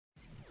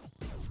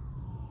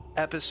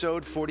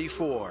Episode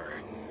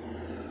 44.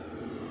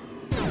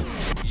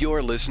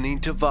 You're listening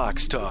to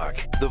Vox Talk,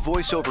 the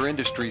voiceover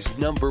industry's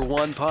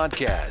 #1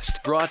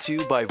 podcast, brought to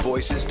you by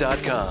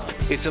Voices.com.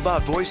 It's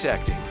about voice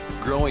acting,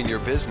 growing your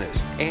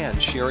business,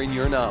 and sharing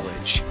your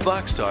knowledge.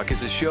 Vox Talk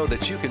is a show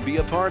that you can be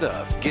a part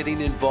of.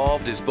 Getting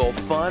involved is both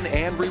fun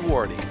and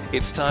rewarding.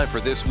 It's time for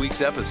this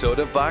week's episode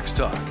of Vox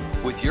Talk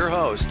with your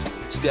host,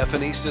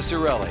 Stephanie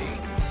Cicerelli.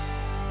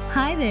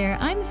 Hi there,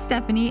 I'm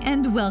Stephanie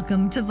and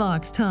welcome to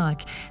Vox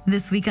Talk.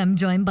 This week I'm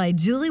joined by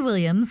Julie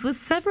Williams with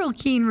several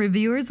keen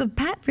reviewers of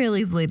Pat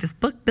Fraley's latest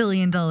book, $1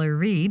 Billion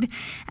Read,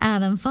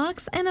 Adam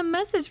Fox, and a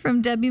message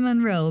from Debbie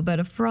Monroe about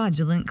a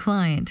fraudulent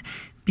client.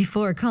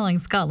 Before calling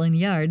Scotland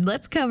Yard,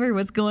 let's cover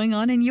what's going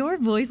on in your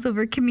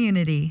voiceover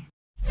community.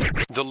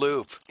 The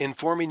Loop,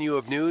 informing you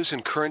of news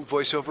and current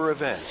voiceover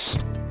events.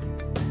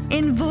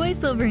 In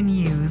voiceover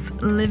news,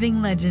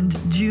 living legend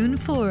June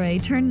Foray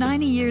turned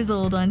 90 years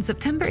old on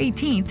September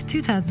 18,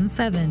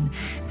 2007.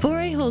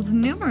 Foray holds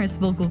numerous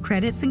vocal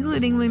credits,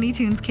 including Looney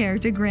Tunes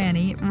character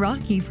Granny,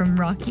 Rocky from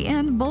Rocky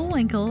and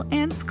Bullwinkle,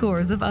 and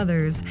scores of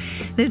others.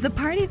 There's a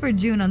party for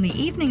June on the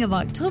evening of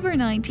October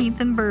 19th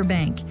in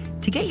Burbank.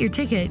 To get your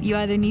ticket, you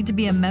either need to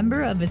be a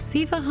member of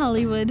Asifa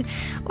Hollywood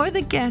or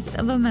the guest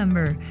of a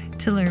member.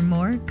 To learn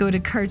more, go to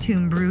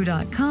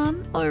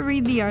cartoonbrew.com or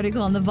read the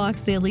article on the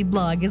Vox Daily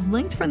blog as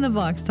linked from the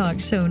Vox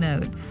Talk show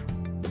notes.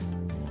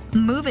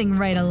 Moving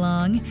right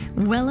along,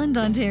 Welland,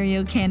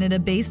 Ontario,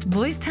 Canada-based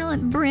voice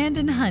talent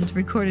Brandon Hunt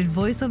recorded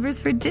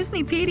voiceovers for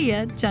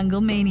Disneypedia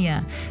Jungle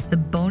Mania, the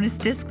bonus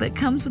disc that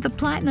comes with a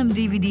platinum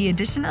DVD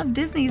edition of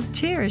Disney's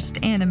cherished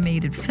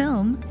animated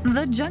film,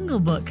 The Jungle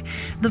Book.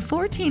 The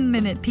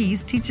 14-minute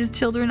piece teaches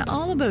children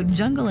all about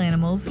jungle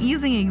animals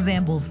using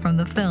examples from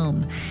the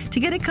film.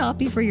 To get a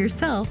copy for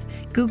yourself,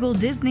 Google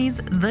Disney's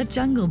The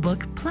Jungle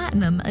Book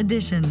Platinum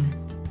Edition.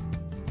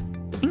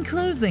 In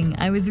closing,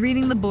 I was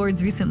reading the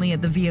boards recently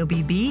at the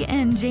VOBB,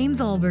 and James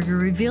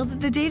Allberger revealed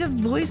that the date of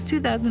Voice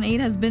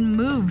 2008 has been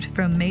moved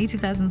from May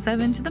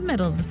 2007 to the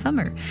middle of the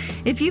summer.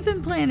 If you've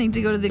been planning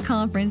to go to the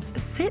conference,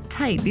 sit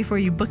tight before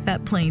you book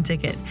that plane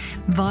ticket.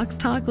 Vox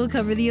Talk will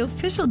cover the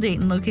official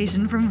date and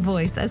location from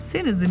Voice as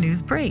soon as the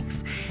news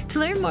breaks. To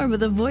learn more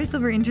about the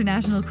VoiceOver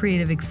International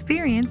creative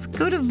experience,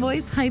 go to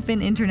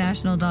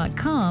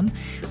voice-international.com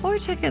or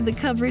check out the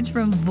coverage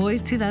from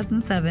Voice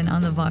 2007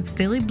 on the Vox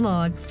Daily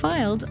blog,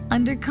 filed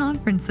under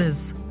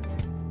conferences.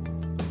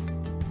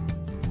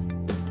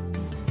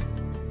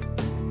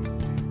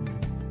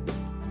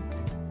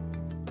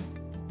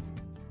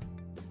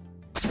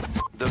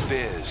 The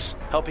Biz,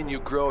 helping you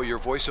grow your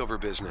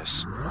voiceover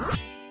business.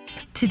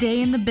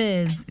 Today in The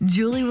Biz,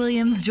 Julie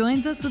Williams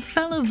joins us with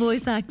fellow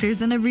voice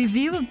actors and a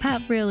review of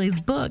Pat Fraley's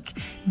book,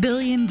 $1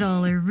 Billion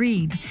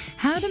Read,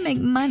 How to Make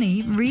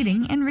Money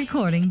Reading and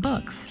Recording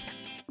Books.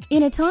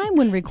 In a time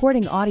when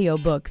recording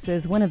audiobooks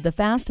is one of the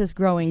fastest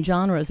growing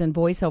genres in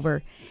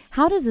voiceover,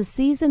 how does a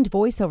seasoned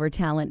voiceover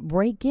talent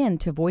break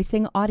into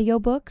voicing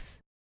audiobooks?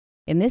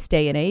 In this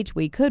day and age,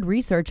 we could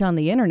research on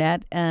the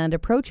internet and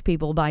approach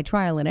people by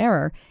trial and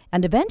error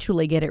and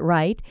eventually get it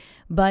right,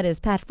 but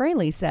as Pat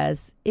Fraley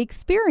says,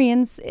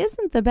 experience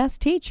isn't the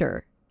best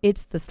teacher,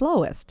 it's the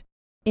slowest.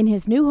 In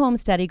his new home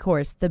study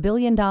course, The $1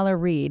 Billion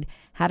Read,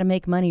 How to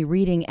Make Money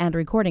Reading and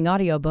Recording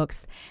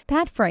Audiobooks,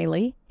 Pat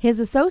Fraley, his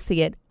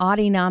associate,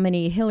 Audie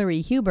nominee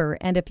Hillary Huber,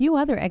 and a few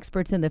other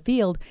experts in the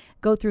field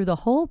go through the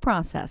whole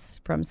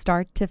process from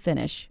start to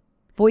finish.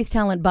 Voice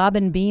talent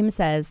Bobbin Beam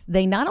says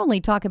they not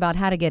only talk about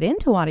how to get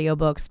into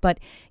audiobooks, but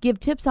give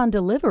tips on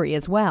delivery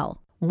as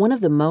well. One of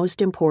the most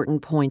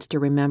important points to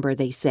remember,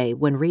 they say,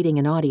 when reading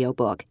an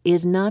audiobook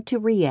is not to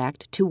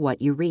react to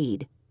what you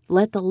read.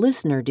 Let the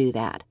listener do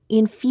that.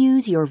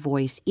 Infuse your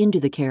voice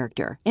into the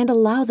character and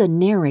allow the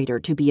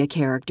narrator to be a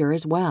character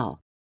as well.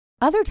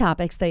 Other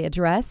topics they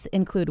address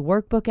include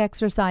workbook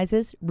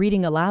exercises,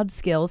 reading aloud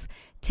skills,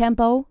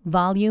 tempo,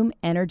 volume,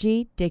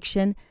 energy,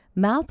 diction,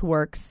 mouth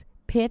works,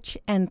 pitch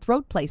and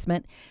throat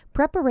placement,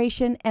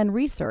 preparation and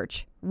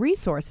research,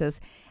 resources,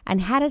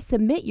 and how to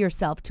submit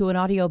yourself to an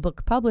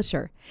audiobook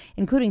publisher,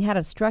 including how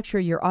to structure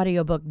your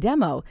audiobook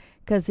demo,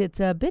 because it's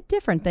a bit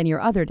different than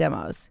your other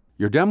demos.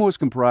 Your demo is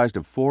comprised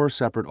of 4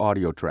 separate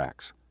audio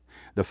tracks.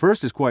 The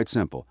first is quite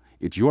simple.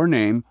 It's your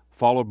name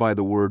followed by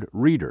the word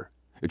reader.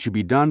 It should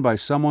be done by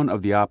someone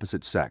of the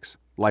opposite sex,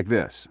 like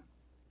this.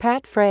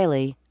 Pat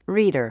Fraley,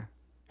 reader.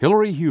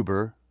 Hillary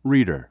Huber,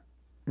 reader.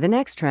 The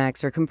next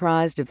tracks are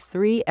comprised of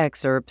 3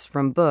 excerpts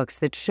from books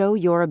that show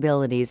your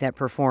abilities at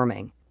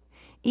performing.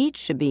 Each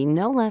should be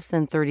no less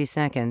than 30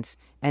 seconds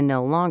and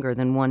no longer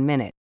than 1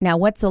 minute. Now,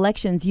 what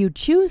selections you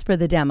choose for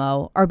the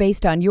demo are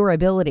based on your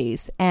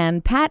abilities,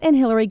 and Pat and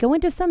Hillary go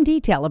into some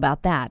detail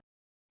about that.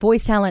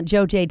 Voice talent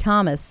Joe J.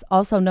 Thomas,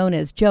 also known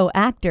as Joe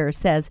Actor,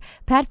 says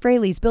Pat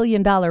Fraley's $1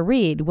 Billion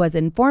Read was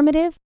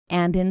informative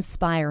and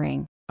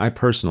inspiring. I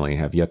personally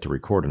have yet to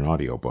record an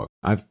audiobook.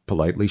 I've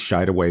politely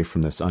shied away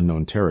from this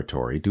unknown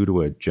territory due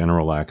to a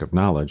general lack of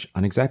knowledge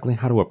on exactly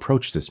how to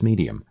approach this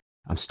medium.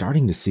 I'm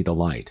starting to see the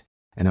light.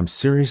 and I'm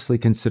seriously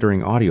considering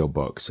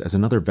audiobooks as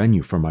another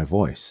venue for my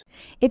voice.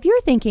 If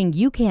you're thinking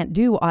you can't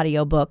do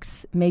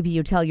audiobooks, maybe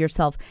you tell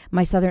yourself,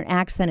 my southern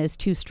accent is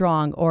too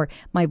strong, or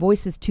my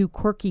voice is too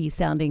quirky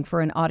sounding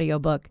for an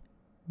audiobook.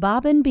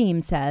 Bob and Beam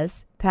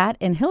says Pat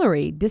and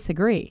Hillary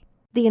disagree.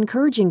 The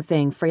encouraging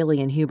thing Fraley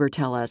and Huber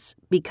tell us,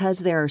 because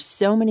there are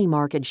so many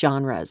market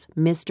genres,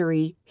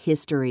 mystery,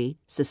 history,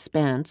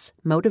 suspense,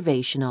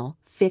 motivational,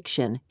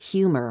 fiction,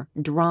 humor,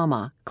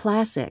 drama,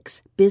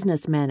 classics,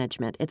 business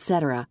management,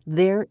 etc.,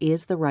 there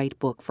is the right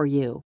book for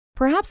you.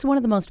 Perhaps one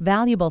of the most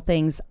valuable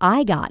things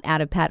I got out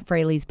of Pat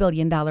Fraley's $1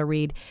 Billion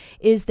Read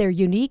is their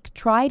unique,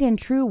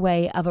 tried-and-true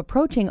way of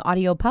approaching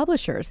audio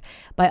publishers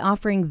by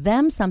offering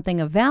them something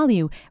of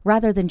value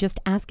rather than just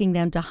asking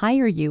them to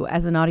hire you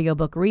as an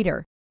audiobook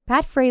reader.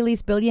 Pat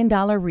Fraley's $1 Billion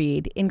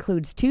Read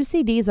includes 2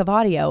 CDs of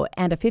audio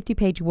and a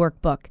 50-page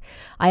workbook.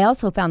 I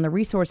also found the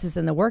resources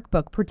in the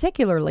workbook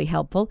particularly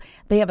helpful.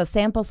 They have a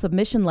sample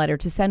submission letter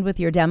to send with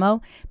your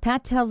demo.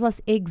 Pat tells us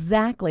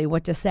exactly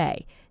what to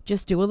say.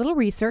 Just do a little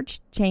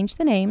research, change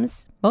the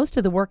names. Most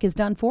of the work is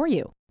done for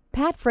you.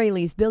 Pat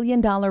Fraley's $1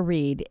 Billion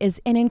Read is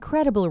an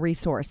incredible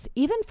resource,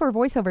 even for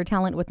voiceover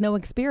talent with no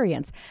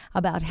experience,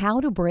 about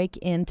how to break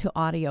into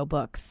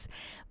audiobooks.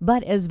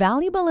 But as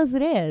valuable as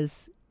it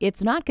is,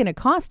 it's not going to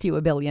cost you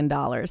 $1 billion.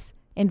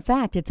 In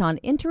fact, it's on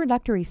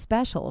introductory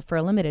special for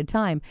a limited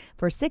time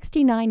for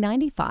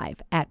 $69.95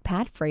 at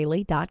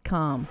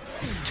patfraley.com.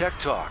 Tech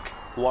Talk,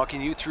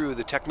 walking you through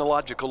the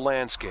technological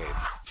landscape.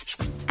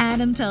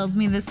 Adam tells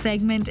me the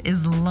segment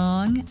is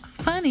long,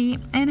 funny,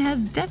 and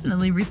has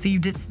definitely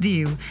received its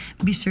due.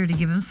 Be sure to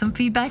give him some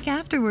feedback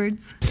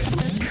afterwards.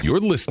 You're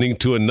listening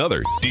to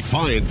another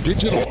Defiant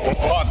Digital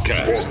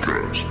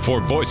podcast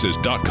for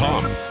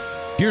Voices.com.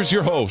 Here's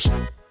your host,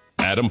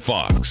 Adam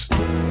Fox.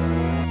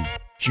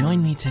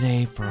 Join me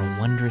today for a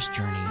wondrous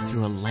journey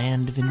through a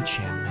land of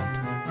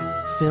enchantment,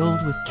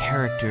 filled with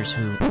characters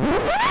who...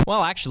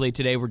 Well, actually,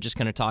 today we're just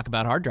going to talk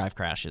about hard drive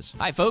crashes.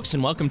 Hi, folks,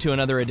 and welcome to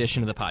another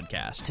edition of the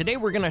podcast. Today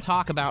we're going to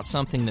talk about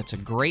something that's a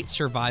great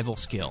survival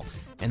skill,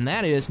 and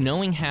that is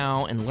knowing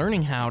how and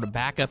learning how to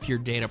back up your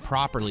data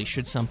properly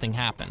should something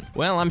happen.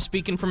 Well, I'm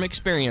speaking from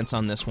experience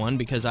on this one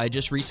because I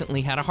just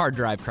recently had a hard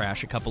drive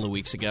crash a couple of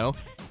weeks ago,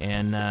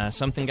 and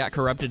something got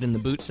corrupted in the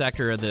boot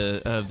sector of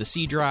the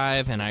C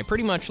drive, and I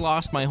pretty much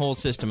lost my whole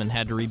system and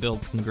had to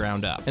rebuild from the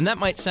ground up. And that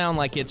might sound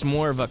like it's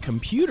more of a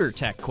computer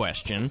tech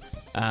question,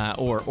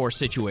 or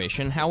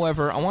situation.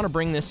 However, I want to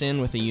bring this in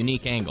with a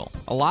unique angle.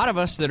 A lot of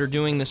us that are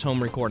doing this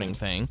home recording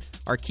thing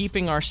are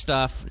keeping our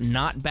stuff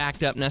not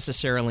backed up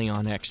necessarily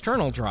on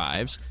external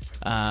drives,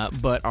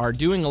 but are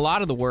doing a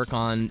lot of the work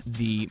on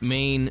the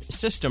main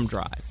system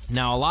drive.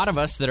 Now, a lot of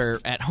us that are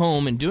at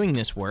home and doing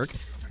this work,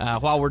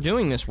 while we're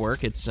doing this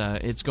work,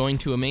 it's going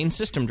to a main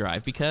system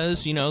drive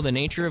because, you know, the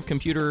nature of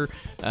computer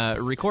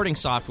recording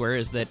software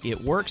is that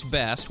it works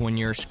best when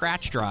your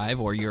scratch drive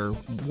or your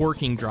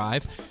working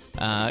drive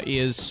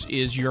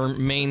is your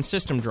main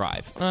system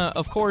drive.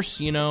 Of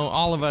course, you know,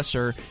 all of us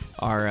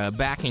are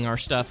backing our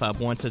stuff up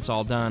once it's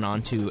all done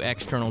onto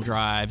external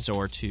drives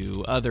or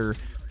to other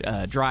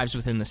drives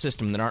within the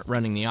system that aren't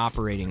running the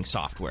operating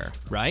software,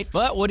 right?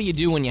 But what do you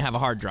do when you have a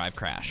hard drive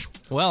crash?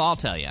 Well, I'll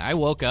tell you. I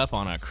woke up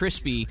on a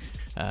crispy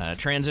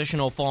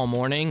transitional fall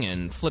morning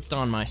and flipped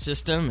on my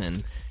system,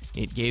 and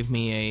it gave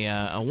me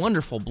a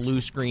wonderful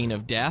blue screen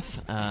of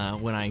death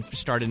when I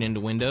started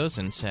into Windows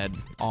and said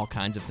all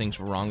kinds of things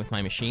were wrong with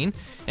my machine.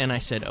 And I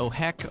said, oh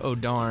heck, oh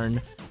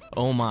darn,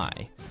 oh my.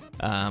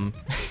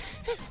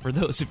 For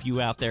those of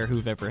you out there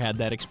who've ever had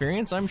that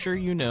experience, I'm sure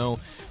you know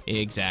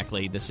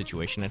exactly the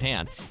situation at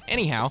hand.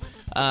 Anyhow,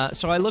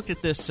 so I looked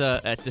at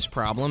this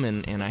problem,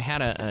 and I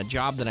had a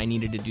job that I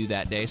needed to do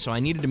that day, so I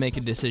needed to make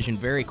a decision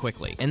very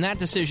quickly. And that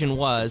decision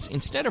was,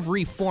 instead of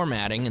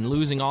reformatting and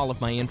losing all of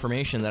my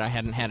information that I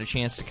hadn't had a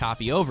chance to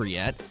copy over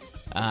yet,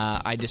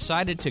 I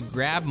decided to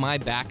grab my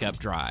backup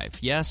drive.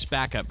 Yes,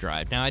 backup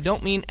drive. Now, I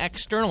don't mean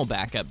external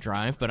backup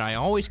drive, but I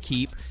always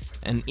keep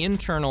an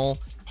internal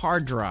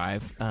hard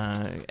drive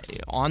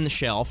on the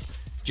shelf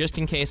just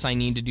in case I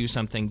need to do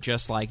something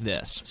just like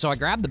this. So I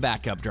grabbed the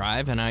backup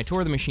drive and I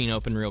tore the machine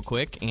open real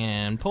quick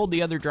and pulled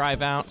the other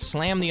drive out,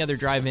 slammed the other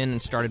drive in,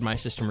 and started my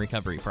system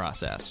recovery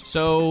process.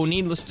 So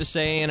needless to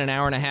say, in an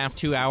hour and a half,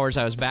 2 hours,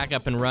 I was back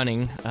up and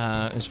running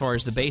as far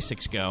as the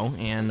basics go,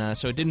 and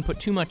so it didn't put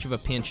too much of a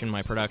pinch in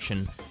my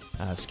production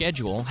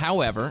schedule.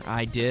 However,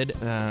 I did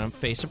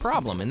face a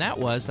problem, and that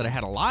was that I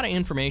had a lot of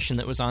information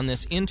that was on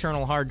this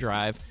internal hard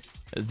drive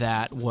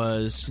that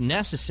was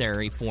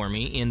necessary for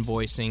me,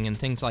 invoicing and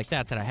things like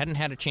that I hadn't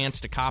had a chance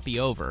to copy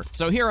over.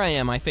 So here I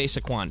am, I face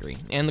a quandary.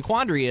 And the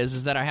quandary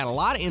is that I had a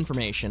lot of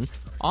information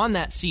on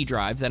that C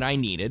drive that I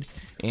needed,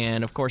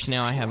 and of course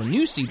now I have a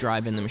new C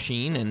drive in the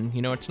machine, and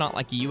you know, it's not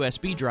like a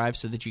USB drive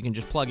so that you can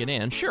just plug it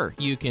in. Sure,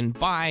 you can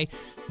buy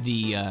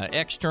the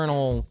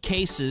external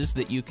cases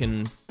that you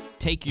can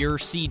take your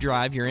C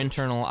drive, your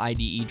internal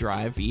IDE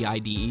drive,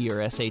 EIDE or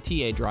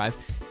SATA drive,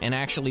 and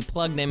actually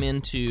plug them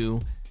into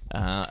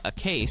a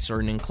case or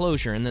an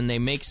enclosure, and then they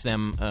makes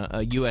them a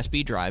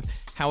USB drive.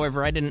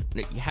 However, I didn't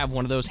have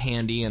one of those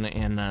handy,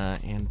 and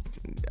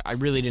I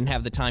really didn't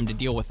have the time to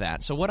deal with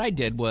that. So what I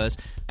did was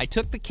I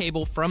took the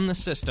cable from the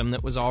system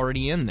that was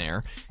already in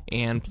there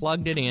and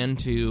plugged it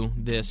into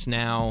this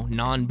now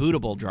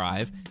non-bootable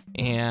drive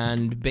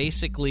and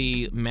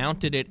basically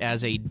mounted it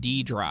as a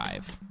D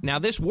drive. Now,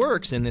 this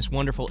works in this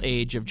wonderful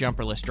age of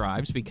jumperless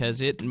drives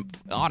because it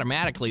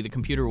automatically, the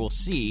computer will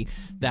see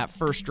that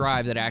first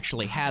drive that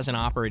actually has an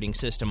operating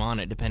system on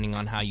it, depending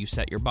on how you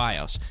set your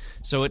BIOS.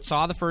 So it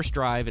saw the first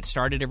drive, it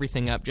started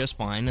everything up just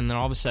fine, and then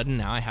all of a sudden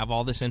now I have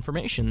all this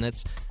information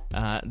that's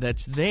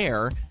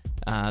there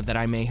that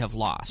I may have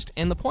lost.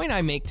 And the point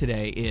I make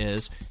today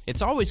is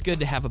it's always good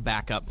to have a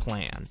backup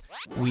plan.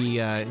 We,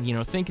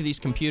 think of these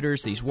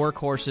computers, these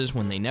workhorses,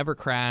 when they never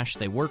crash,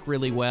 they work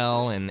really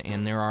well,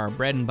 and they're our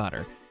bread and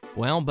butter.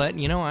 Well, but,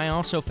 I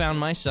also found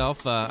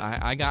myself,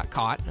 I got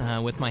caught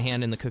with my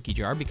hand in the cookie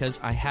jar because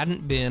I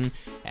hadn't been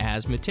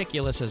as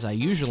meticulous as I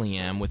usually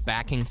am with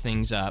backing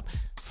things up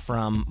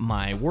from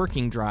my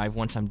working drive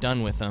once I'm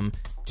done with them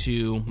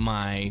to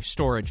my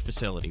storage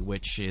facility,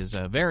 which is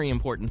a very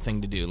important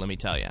thing to do, let me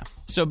tell you.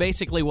 So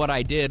basically what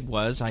I did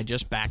was I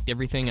just backed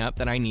everything up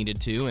that I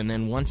needed to, and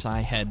then once I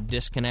had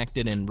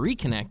disconnected and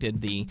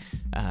reconnected the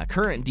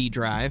current D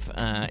drive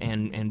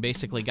and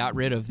basically got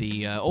rid of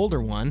the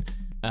older one,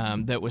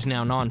 that was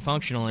now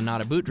non-functional and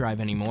not a boot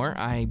drive anymore,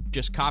 I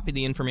just copied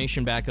the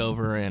information back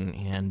over,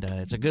 and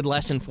it's a good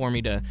lesson for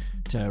me to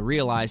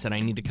realize that I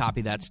need to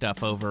copy that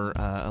stuff over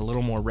a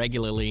little more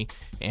regularly,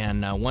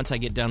 and once I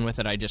get done with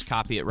it, I just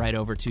copy it right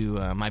over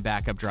to my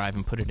backup drive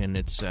and put it in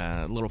its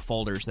little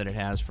folders that it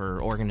has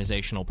for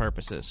organizational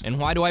purposes. And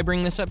why do I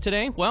bring this up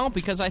today? Well,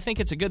 because I think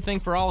it's a good thing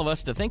for all of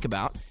us to think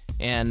about.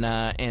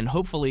 And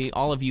hopefully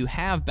all of you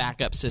have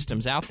backup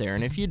systems out there.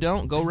 And if you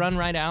don't, go run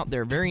right out.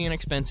 They're very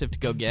inexpensive to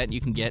go get. You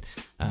can get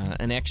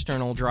an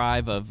external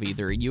drive of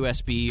either a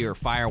USB or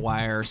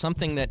FireWire or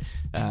something that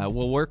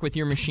will work with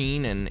your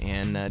machine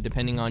and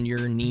depending on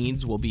your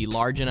needs will be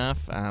large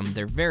enough.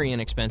 They're very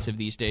inexpensive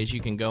these days.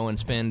 You can go and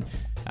spend,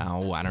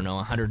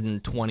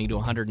 $120 to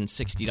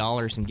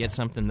 $160 and get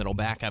something that'll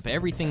back up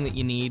everything that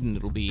you need, and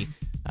it'll be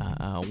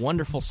a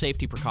wonderful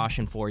safety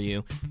precaution for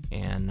you,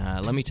 and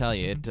let me tell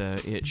you,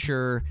 it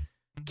sure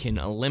can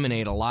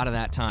eliminate a lot of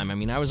that time. I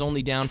mean, I was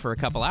only down for a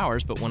couple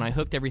hours, but when I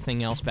hooked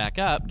everything else back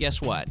up,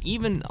 guess what?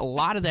 Even a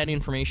lot of that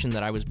information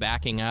that I was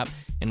backing up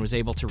and was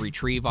able to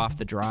retrieve off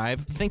the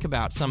drive, think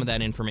about some of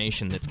that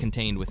information that's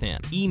contained within.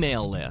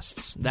 Email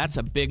lists, that's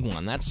a big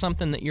one. That's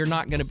something that you're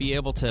not going to be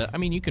able to,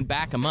 you can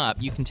back them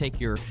up. You can take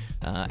your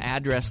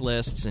address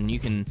lists and you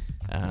can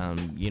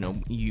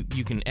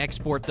you can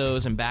export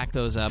those and back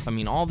those up.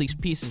 All these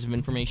pieces of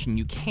information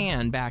you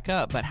can back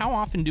up, but how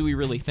often do we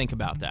really think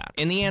about that?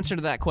 And the answer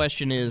to that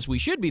question is we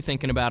should be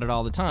thinking about it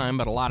all the time,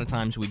 but a lot of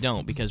times we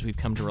don't because we've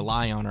come to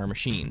rely on our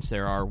machines.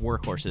 They're our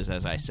workhorses,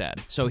 as I said.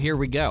 So here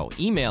we go.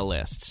 Email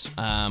lists.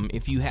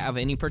 If you have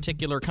any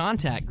particular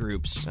contact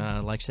groups,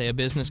 like say a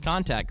business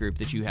contact group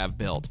that you have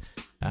built,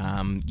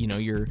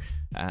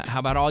 how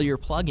about all your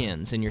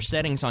plugins and your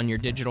settings on your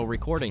digital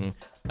recording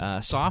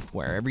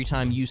software? Every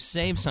time you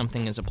save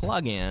something as a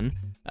plugin,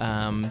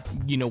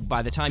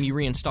 by the time you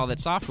reinstall that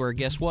software,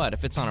 guess what?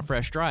 If it's on a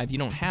fresh drive, you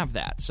don't have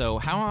that. So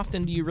how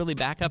often do you really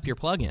back up your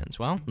plugins?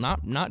 Well,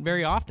 not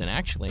very often,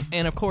 actually.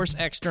 And of course,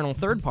 external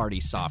third-party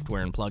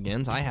software and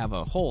plugins. I have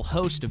a whole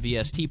host of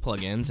VST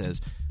plugins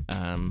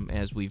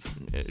as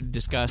we've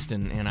discussed,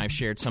 and I've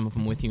shared some of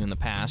them with you in the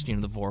past, the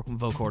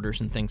vocorders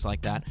and things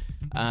like that.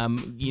 The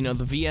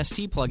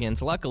VST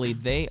plugins, luckily,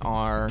 they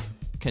are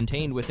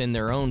contained within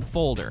their own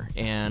folder,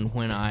 and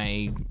when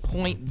I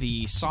point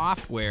the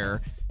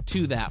software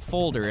to that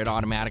folder, it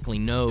automatically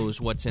knows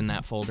what's in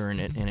that folder,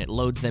 and it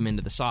loads them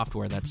into the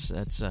software. That's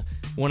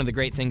one of the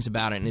great things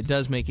about it, and it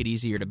does make it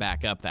easier to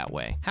back up that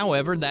way.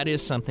 However, that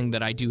is something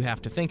that I do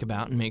have to think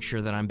about and make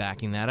sure that I'm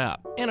backing that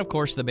up. And of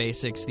course, the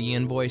basics, the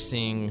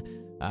invoicing,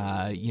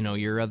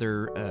 your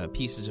other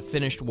pieces of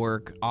finished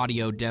work,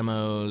 audio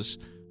demos,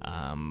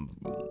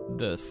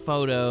 the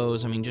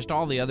photos, just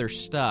all the other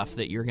stuff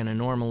that you're going to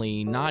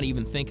normally not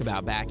even think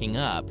about backing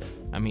up.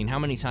 How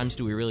many times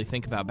do we really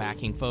think about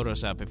backing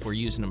photos up if we're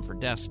using them for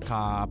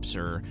desktops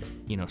or,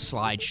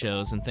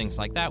 slideshows and things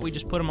like that? We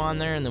just put them on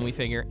there and then we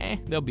figure,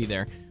 they'll be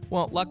there.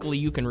 Well, luckily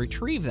you can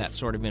retrieve that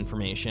sort of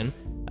information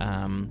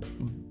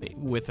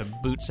with a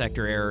boot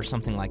sector error or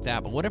something like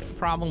that, but what if the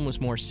problem was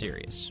more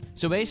serious?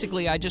 So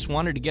basically, I just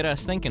wanted to get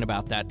us thinking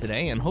about that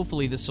today, and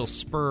hopefully this will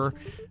spur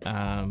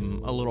a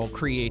little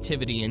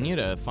creativity in you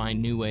to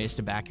find new ways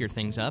to back your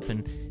things up,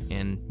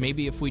 and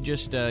maybe if we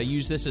just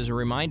use this as a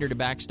reminder to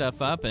back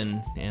stuff up,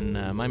 and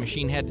my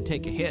machine had to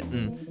take a hit,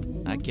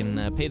 and I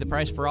can pay the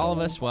price for all of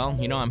us, well,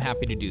 I'm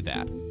happy to do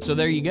that. So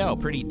there you go,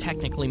 pretty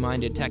technically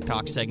minded Tech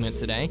Talk segment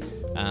today.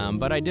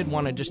 But I did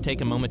want to just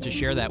take a moment to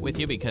share that with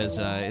you because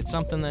it's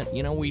something that,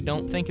 we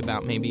don't think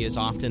about maybe as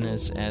often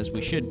as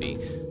we should be.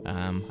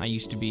 I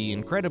used to be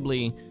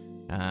incredibly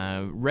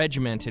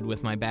regimented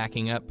with my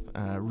backing up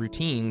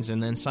routines,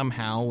 and then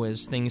somehow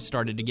as things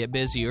started to get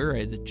busier,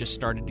 it just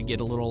started to get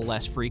a little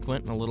less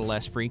frequent,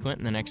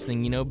 and the next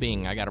thing you know,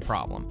 bing, I got a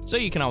problem. So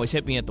you can always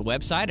hit me at the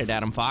website at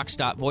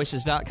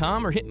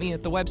adamfox.voices.com or hit me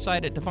at the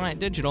website at Defiant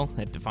Digital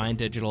at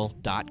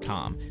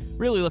defiantdigital.com.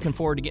 Really looking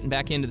forward to getting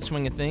back into the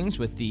swing of things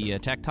with the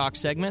Tech Talk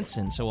segments,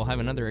 and so we'll have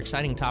another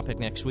exciting topic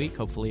next week.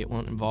 Hopefully it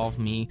won't involve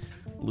me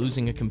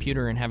losing a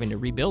computer and having to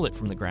rebuild it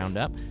from the ground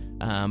up.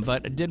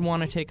 But I did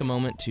want to take a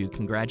moment to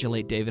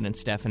congratulate David and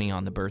Stephanie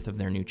on the birth of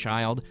their new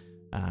child.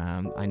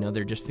 I know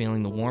they're just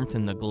feeling the warmth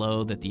and the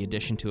glow that the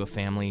addition to a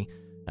family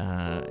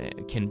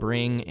can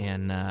bring,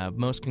 and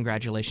most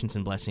congratulations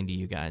and blessing to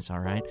you guys, all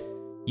right?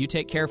 You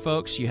take care,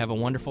 folks. You have a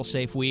wonderful,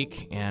 safe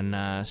week,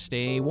 and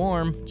stay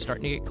warm. It's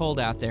starting to get cold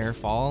out there.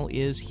 Fall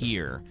is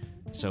here.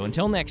 So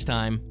until next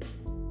time,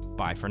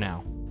 bye for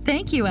now.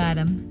 Thank you,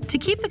 Adam. To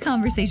keep the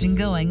conversation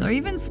going or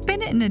even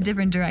spin it in a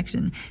different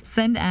direction,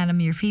 send Adam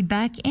your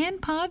feedback and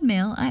pod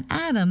mail at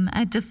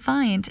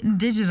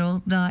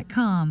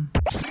adam@defiantdigital.com.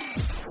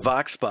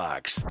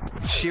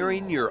 VoxBox,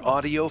 sharing your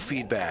audio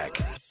feedback.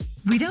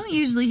 We don't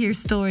usually hear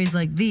stories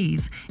like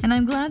these, and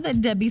I'm glad that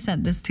Debbie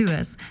sent this to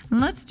us.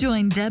 Let's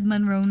join Deb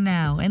Monroe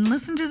now and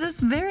listen to this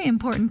very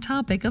important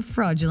topic of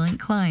fraudulent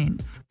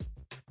clients.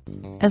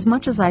 As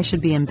much as I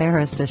should be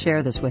embarrassed to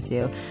share this with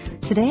you,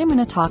 today I'm going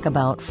to talk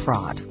about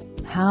fraud.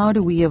 How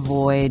do we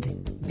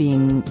avoid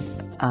being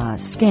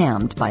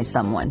scammed by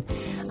someone?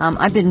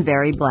 I've been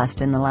very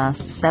blessed in the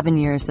last 7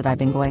 years that I've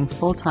been going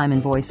full-time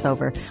in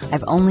voiceover.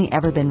 I've only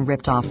ever been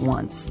ripped off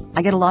once.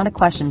 I get a lot of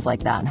questions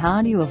like that.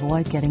 How do you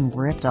avoid getting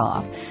ripped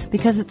off?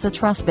 Because it's a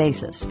trust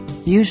basis.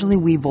 Usually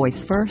we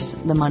voice first,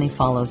 the money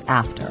follows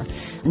after.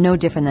 No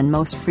different than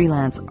most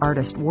freelance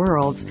artist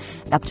worlds,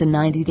 up to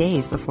 90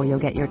 days before you'll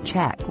get your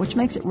check, which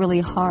makes it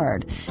really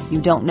hard. You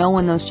don't know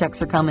when those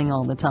checks are coming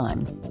all the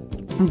time.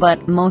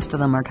 But most of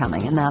them are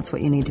coming, and that's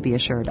what you need to be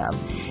assured of.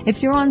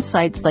 If you're on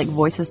sites like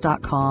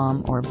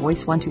Voices.com or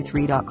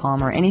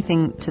Voice123.com or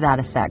anything to that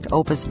effect,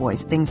 Opus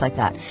Voice, things like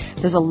that,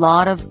 there's a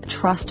lot of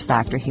trust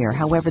factor here.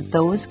 However,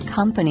 those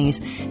companies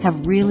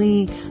have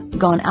really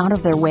gone out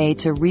of their way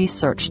to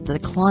research the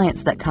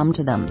clients that come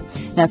to them.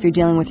 Now, if you're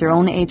dealing with your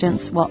own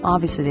agents, well,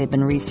 obviously they've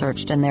been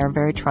researched and they're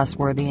very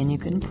trustworthy, and you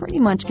can pretty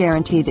much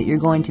guarantee that you're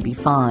going to be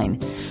fine.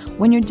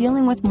 When you're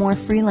dealing with more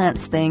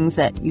freelance things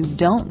that you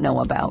don't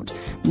know about,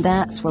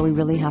 that's where we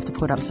really have to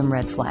put up some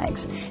red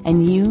flags.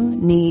 And you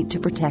need to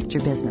protect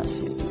your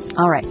business.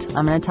 All right,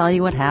 I'm going to tell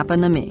you what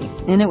happened to me.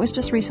 And it was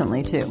just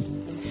recently, too.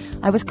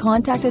 I was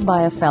contacted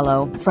by a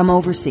fellow from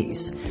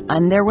overseas.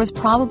 And there was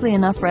probably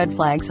enough red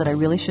flags that I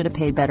really should have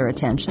paid better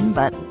attention,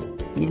 but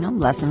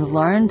lessons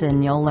learned,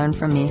 and you'll learn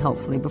from me,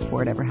 hopefully,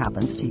 before it ever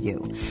happens to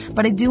you.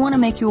 But I do want to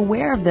make you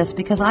aware of this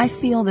because I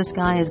feel this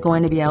guy is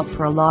going to be out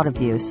for a lot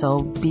of you, so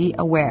be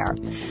aware.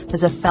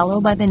 There's a fellow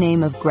by the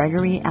name of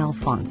Gregory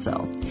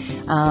Alfonso.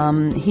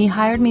 He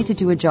hired me to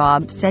do a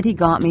job, said he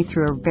got me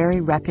through a very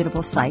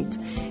reputable site,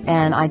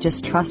 and I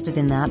just trusted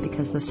in that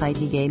because the site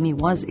he gave me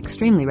was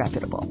extremely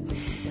reputable.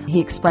 He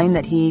explained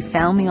that he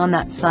found me on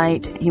that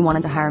site. He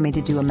wanted to hire me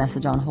to do a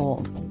message on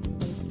hold.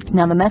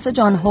 Now, the message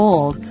on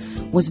hold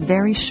was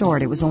very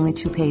short. It was only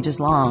 2 pages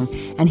long,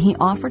 and he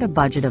offered a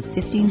budget of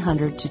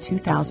 $1,500 to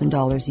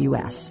 $2,000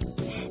 US.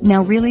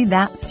 Now, really,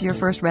 that's your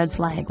first red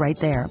flag right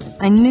there.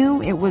 I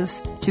knew it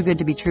was too good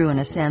to be true in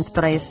a sense,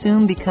 but I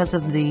assumed because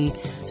of the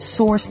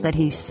source that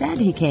he said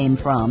he came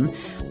from,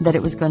 that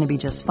it was going to be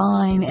just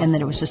fine and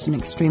that it was just an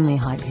extremely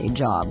high-paid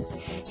job.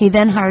 He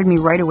then hired me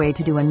right away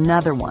to do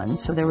another one,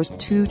 so there was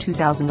 2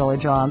 $2,000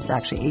 jobs.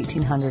 Actually,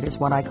 $1,800 is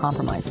what I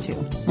compromised to.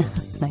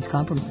 Nice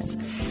compromise.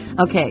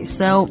 Okay,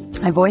 so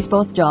I voice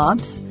both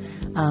jobs.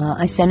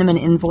 I send him an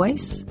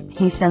invoice.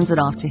 He sends it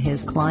off to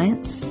his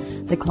clients.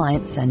 The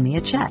clients send me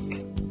a check.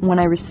 When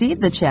I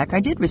received the check, I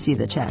did receive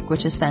the check,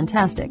 which is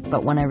fantastic.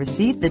 But when I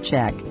received the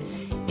check,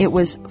 it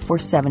was for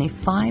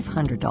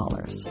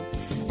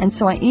 $7,500. And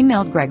so I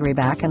emailed Gregory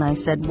back and I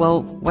said,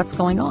 well, what's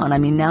going on? I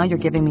mean, now you're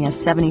giving me a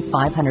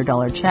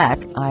 $7,500 check.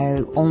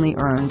 I only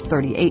earned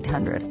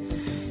 $3,800.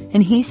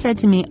 And he said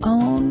to me,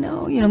 oh,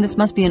 no, this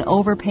must be an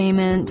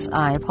overpayment.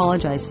 I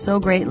apologize so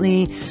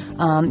greatly.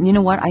 You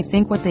know what? I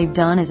think what they've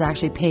done is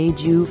actually paid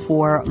you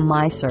for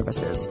my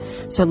services.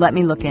 So let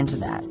me look into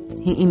that.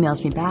 He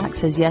emails me back,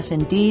 says, yes,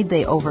 indeed,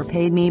 they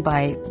overpaid me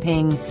by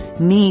paying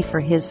me for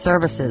his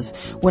services.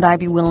 Would I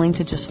be willing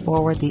to just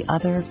forward the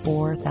other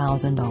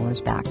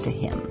 $4,000 back to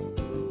him?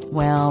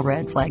 Well,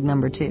 red flag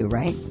number 2,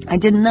 right? I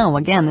didn't know.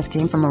 Again, this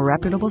came from a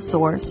reputable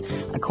source,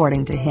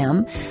 according to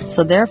him.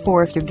 So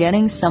therefore, if you're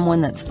getting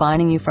someone that's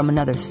finding you from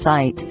another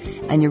site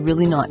and you're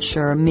really not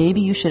sure,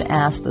 maybe you should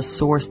ask the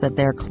source that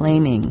they're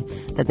claiming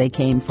that they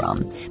came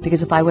from.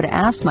 Because if I would have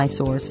asked my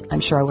source,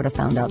 I'm sure I would have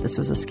found out this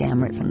was a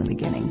scam right from the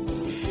beginning.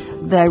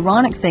 The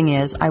ironic thing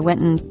is I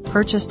went and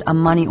purchased a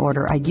money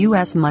order, a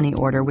U.S. money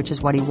order, which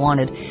is what he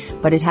wanted,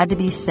 but it had to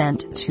be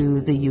sent to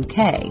the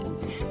U.K.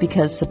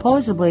 because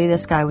supposedly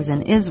this guy was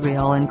in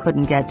Israel and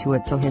couldn't get to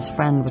it, so his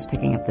friend was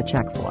picking up the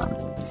check for him.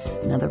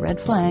 Another red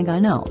flag, I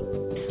know.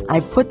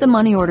 I put the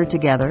money order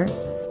together,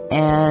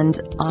 and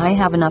I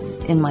have enough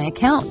in my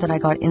account that I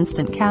got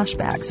instant cash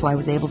back, so I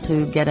was able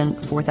to get a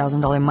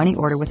 $4,000 money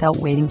order without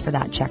waiting for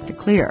that check to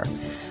clear.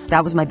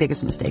 That was my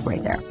biggest mistake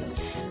right there.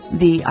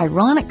 The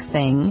ironic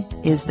thing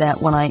is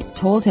that when I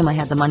told him I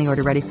had the money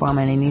order ready for him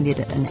and I needed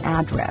an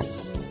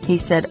address, he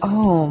said,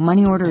 "Oh,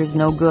 money order is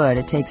no good.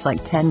 It takes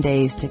like 10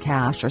 days to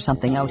cash or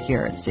something out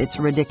here. It's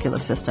a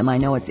ridiculous system. I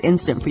know it's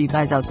instant for you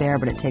guys out there,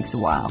 but it takes a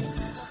while."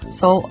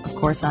 So, of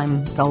course,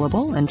 I'm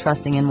gullible and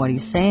trusting in what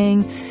he's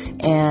saying,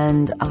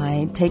 and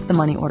I take the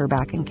money order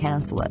back and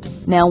cancel it.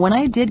 Now, when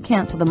I did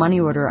cancel the money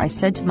order, I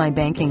said to my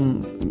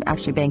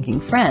banking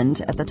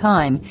friend at the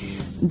time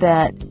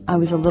that I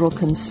was a little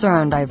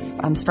concerned.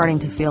 I'm starting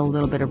to feel a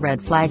little bit of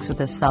red flags with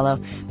this fellow,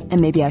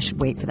 and maybe I should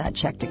wait for that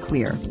check to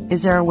clear.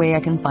 Is there a way I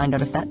can find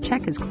out if that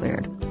check is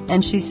cleared?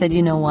 And she said,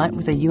 "You know what?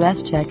 With a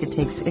U.S. check,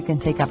 it can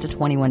take up to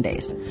 21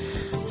 days.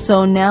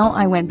 So now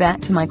I went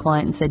back to my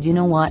client and said, "You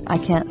know what? I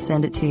can't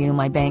send it to you.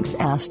 My bank's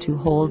asked to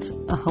hold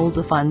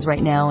the funds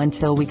right now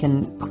until we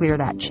can clear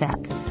that check."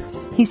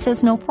 He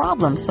says, "No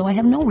problem." So I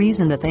have no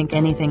reason to think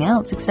anything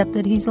else except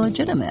that he's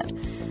legitimate.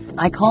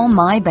 I call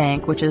my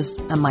bank, which is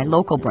my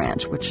local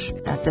branch, which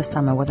at this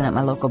time I wasn't at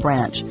my local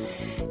branch,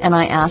 and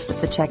I asked if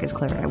the check is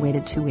cleared. I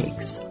waited 2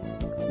 weeks.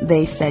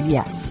 They said,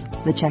 "Yes,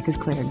 the check is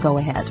cleared. Go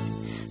ahead."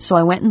 So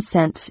I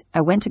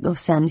went to go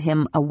send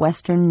him a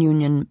Western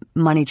Union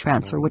money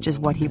transfer, which is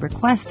what he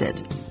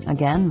requested.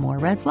 Again, more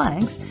red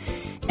flags.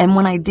 And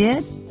when I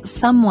did,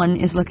 someone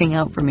is looking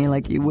out for me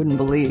like you wouldn't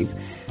believe.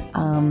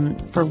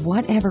 For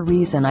whatever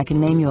reason, I can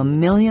name you a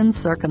million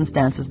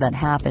circumstances that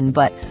happened,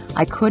 but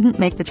I couldn't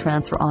make the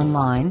transfer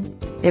online.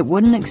 It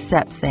wouldn't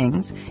accept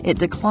things. It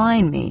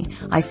declined me.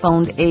 I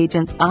phoned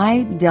agents.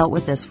 I dealt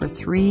with this for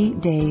 3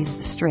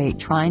 days straight,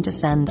 trying to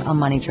send a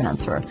money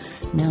transfer.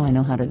 Now I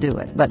know how to do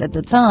it. But at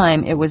the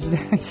time, it was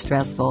very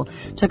stressful.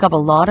 Took up a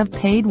lot of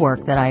paid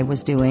work that I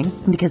was doing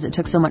because it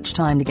took so much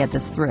time to get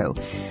this through.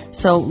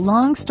 So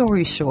long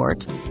story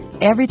short,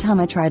 every time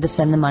I tried to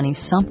send the money,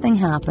 something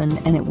happened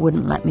and it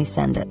wouldn't let me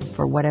send it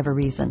for whatever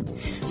reason.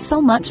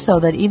 So much so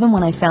that even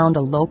when I found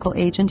a local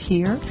agent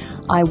here,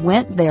 I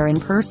went there in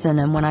person,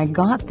 and when I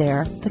got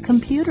there, the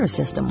computer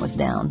system was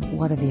down.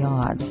 What are the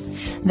odds?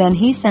 Then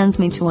he sends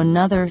me to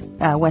another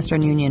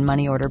Western Union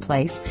money order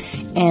place,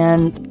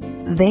 and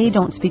they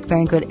don't speak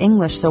very good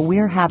English, so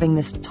we're having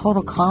this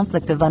total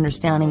conflict of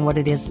understanding what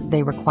it is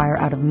they require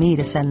out of me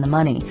to send the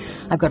money.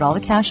 I've got all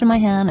the cash in my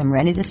hand, I'm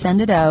ready to send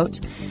it out,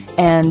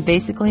 and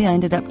basically I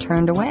ended up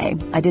turned away.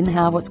 I didn't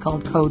have what's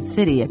called Code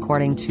City,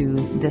 according to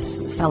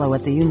this fellow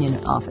at the union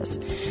office.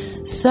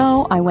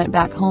 So I went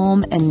back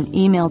home and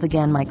emailed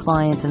again my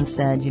client and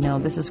said, "You know,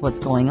 this is what's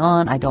going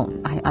on.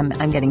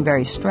 I'm getting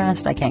very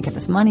stressed. I can't get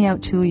this money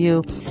out to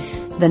you."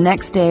 The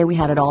next day, we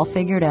had it all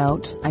figured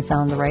out. I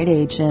found the right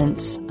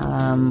agent,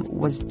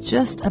 was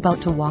just about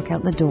to walk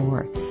out the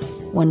door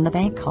when the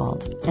bank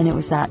called. And it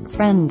was that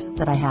friend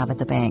that I have at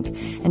the bank.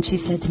 And she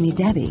said to me,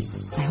 "Debbie,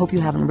 I hope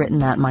you haven't written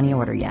that money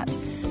order yet."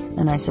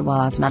 And I said,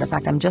 "Well, as a matter of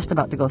fact, I'm just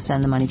about to go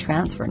send the money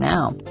transfer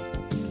now."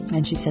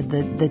 And she said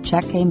the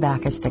check came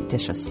back as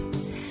fictitious.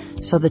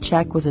 So the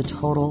check was a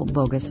total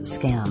bogus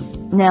scam.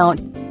 Now,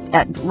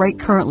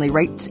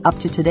 right up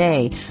to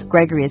today,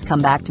 Gregory has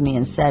come back to me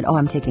and said, "Oh,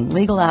 I'm taking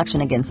legal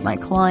action against my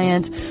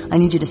client. I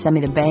need you to send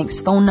me the bank's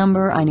phone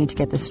number. I need to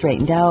get this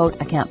straightened out.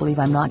 I can't believe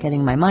I'm not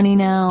getting my money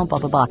now, blah,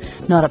 blah, blah."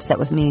 Not upset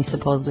with me,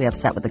 supposedly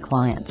upset with the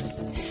client.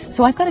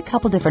 So I've got a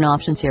couple different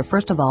options here.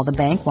 First of all, the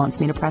bank wants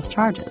me to press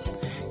charges.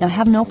 Now, I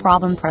have no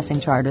problem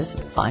pressing charges.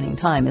 Finding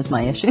time is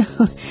my issue.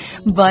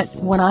 But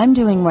what I'm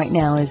doing right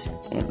now is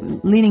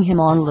leading him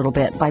on a little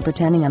bit by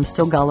pretending I'm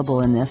still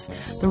gullible in this.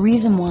 The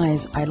reason why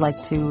is I'd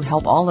like to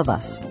help all of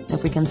us.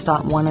 If we can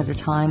stop one at a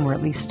time, we're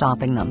at least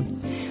stopping them.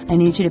 I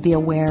need you to be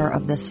aware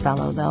of this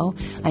fellow, though.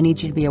 I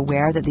need you to be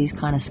aware that these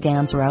kind of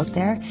scams are out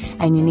there.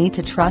 And you need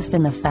to trust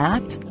in the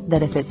fact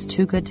that if it's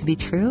too good to be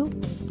true,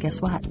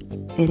 guess what?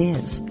 It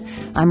is.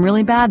 I'm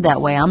really bad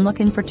that way. I'm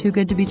looking for too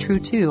good to be true,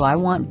 too. I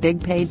want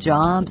big paid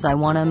jobs. I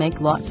want to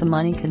make lots of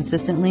money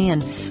consistently,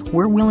 and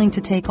we're willing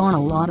to take on a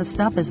lot of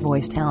stuff as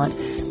voice talent,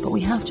 but we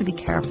have to be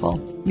careful.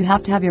 You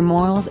have to have your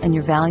morals and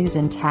your values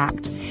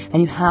intact,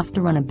 and you have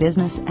to run a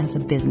business as a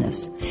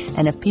business.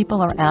 And if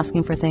people are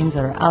asking for things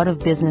that are out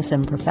of business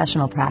and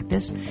professional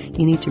practice,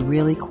 you need to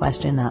really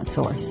question that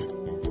source.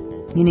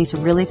 You need to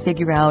really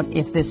figure out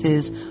if this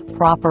is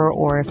proper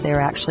or if they're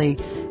actually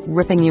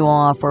ripping you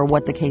off or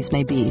what the case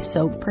may be.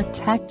 So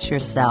protect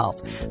yourself.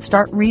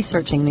 Start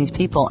researching these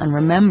people, and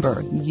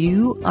remember,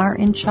 you are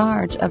in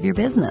charge of your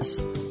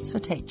business. So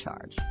take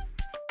charge.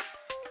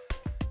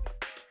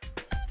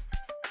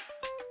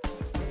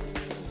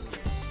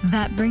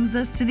 That brings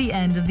us to the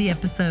end of the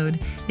episode.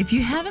 If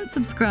you haven't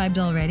subscribed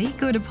already,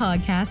 go to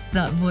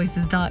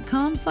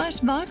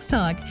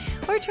podcasts.voices.com/VoxTalk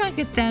or track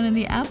us down in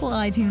the Apple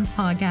iTunes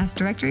podcast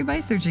directory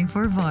by searching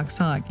for Vox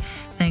Talk.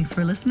 Thanks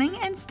for listening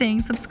and staying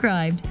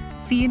subscribed.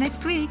 See you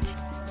next week.